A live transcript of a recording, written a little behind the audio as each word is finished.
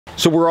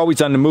So we're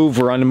always on the move,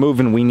 we're on the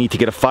move, and we need to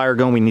get a fire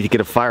going. We need to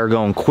get a fire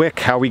going quick.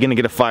 How are we gonna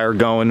get a fire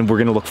going? We're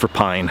gonna look for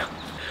pine.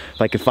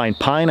 If I could find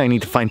pine, I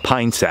need to find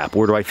pine sap.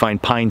 Where do I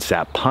find pine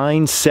sap?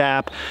 Pine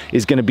sap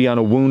is gonna be on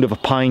a wound of a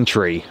pine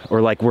tree,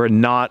 or like where a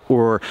knot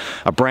or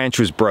a branch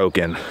was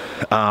broken.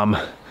 Right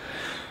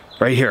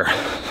here.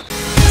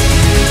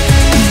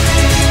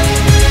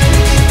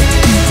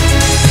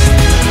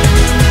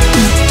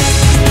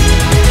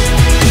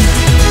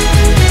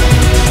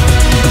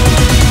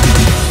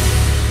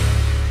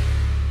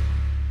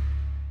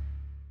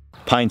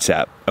 Pine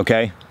sap,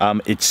 okay?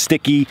 It's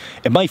sticky.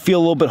 It might feel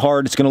a little bit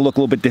hard. It's gonna look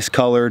a little bit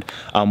discolored,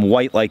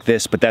 white like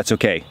this, but that's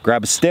okay.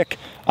 Grab a stick,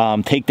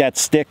 take that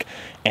stick,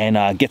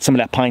 and get some of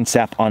that pine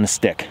sap on the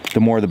stick. The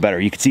more the better.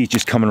 You can see it's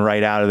just coming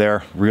right out of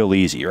there, real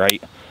easy,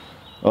 right?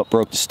 Oh,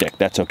 broke the stick.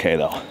 That's okay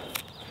though.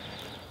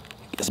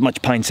 Get as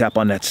much pine sap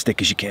on that stick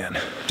as you can.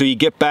 So you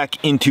get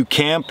back into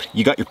camp,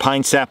 you got your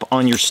pine sap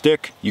on your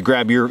stick, you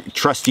grab your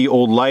trusty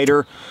old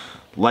lighter,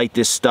 light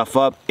this stuff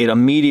up, it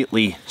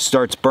immediately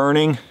starts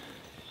burning,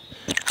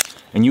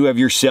 and you have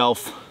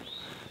yourself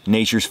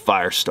nature's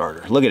fire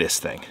starter. Look at this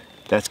thing.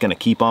 That's gonna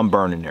keep on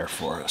burning there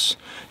for us.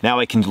 Now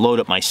I can load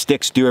up my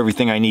sticks, do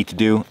everything I need to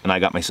do, and I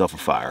got myself a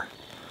fire.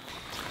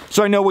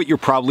 So I know what you're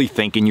probably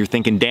thinking. You're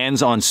thinking,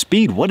 Dan's on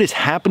speed. What is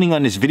happening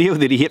on this video?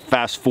 Did he hit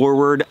fast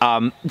forward?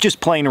 Just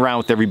playing around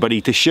with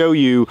everybody to show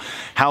you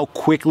how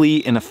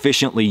quickly and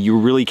efficiently you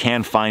really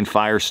can find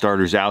fire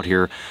starters out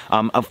here.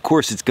 Of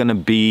course, it's gonna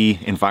be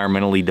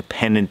environmentally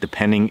dependent,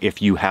 depending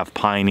if you have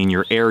pine in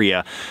your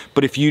area.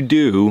 But if you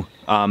do,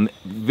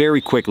 very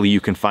quickly you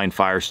can find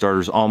fire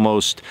starters.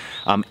 Almost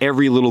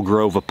every little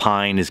grove of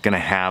pine is going to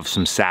have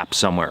some sap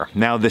somewhere.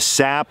 Now the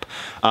sap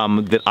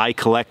that I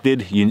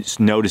collected, you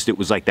noticed it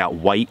was like that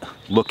white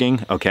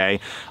looking, okay?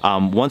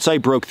 Once I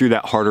broke through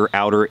that harder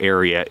outer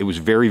area, it was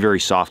very, very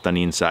soft on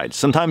the inside.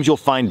 Sometimes you'll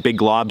find big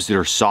globs that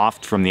are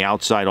soft from the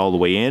outside all the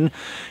way in,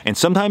 and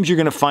sometimes you're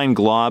going to find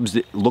globs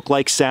that look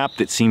like sap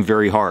that seem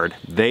very hard.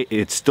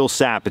 It's still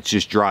sap, it's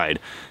just dried.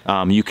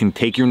 You can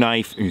take your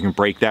knife, you can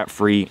break that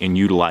free and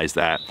utilize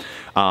that.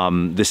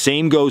 The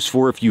same goes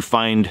for if you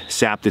find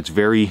sap that's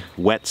very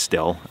wet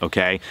still,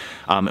 okay?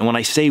 And when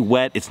I say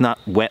wet, it's not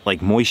wet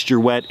like moisture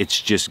wet,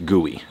 it's just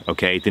gooey,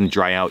 okay? It didn't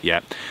dry out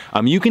yet.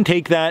 You can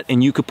take that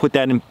and you could put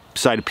that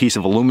inside a piece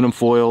of aluminum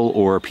foil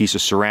or a piece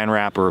of saran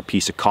wrap or a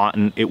piece of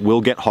cotton. It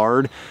will get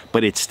hard,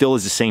 but it still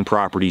has the same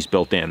properties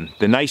built in.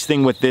 The nice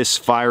thing with this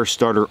fire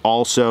starter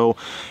also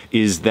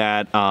is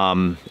that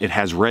it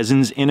has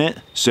resins in it,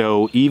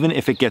 so even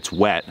if it gets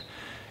wet,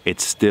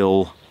 it's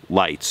still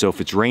light. So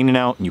if it's raining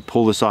out and you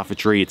pull this off a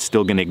tree, it's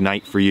still gonna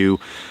ignite for you.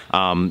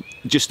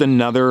 Just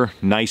another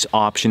nice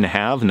option to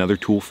have, another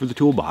tool for the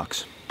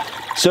toolbox.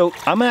 So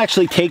I'm gonna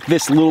actually take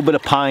this little bit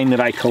of pine that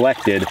I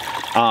collected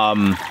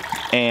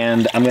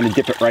and I'm gonna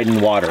dip it right in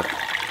water.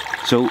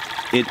 So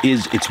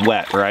it's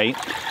wet, right?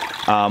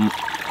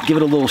 Give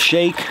it a little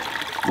shake,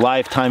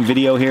 lifetime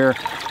video here.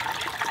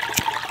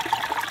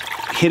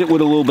 Hit it with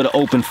a little bit of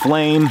open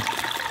flame,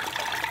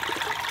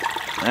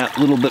 that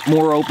little bit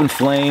more open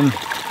flame.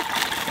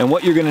 And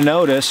what you're gonna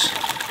notice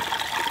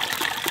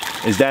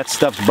is that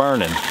stuff's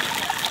burning.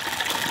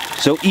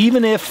 So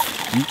even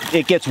if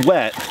it gets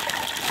wet,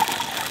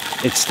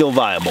 it's still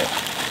viable.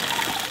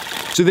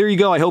 So there you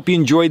go. I hope you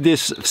enjoyed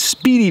this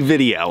speedy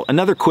video.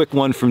 Another quick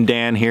one from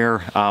Dan here.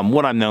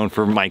 What I'm known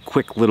for, my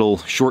quick little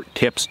short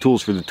tips,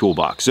 tools for the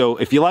toolbox. So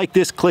if you like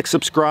this, click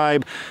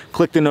subscribe,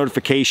 click the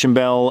notification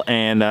bell,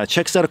 and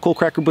check us out at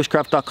Coalcracker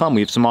Bushcraft.com.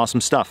 We have some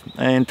awesome stuff.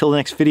 And until the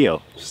next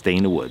video, stay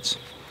in the woods.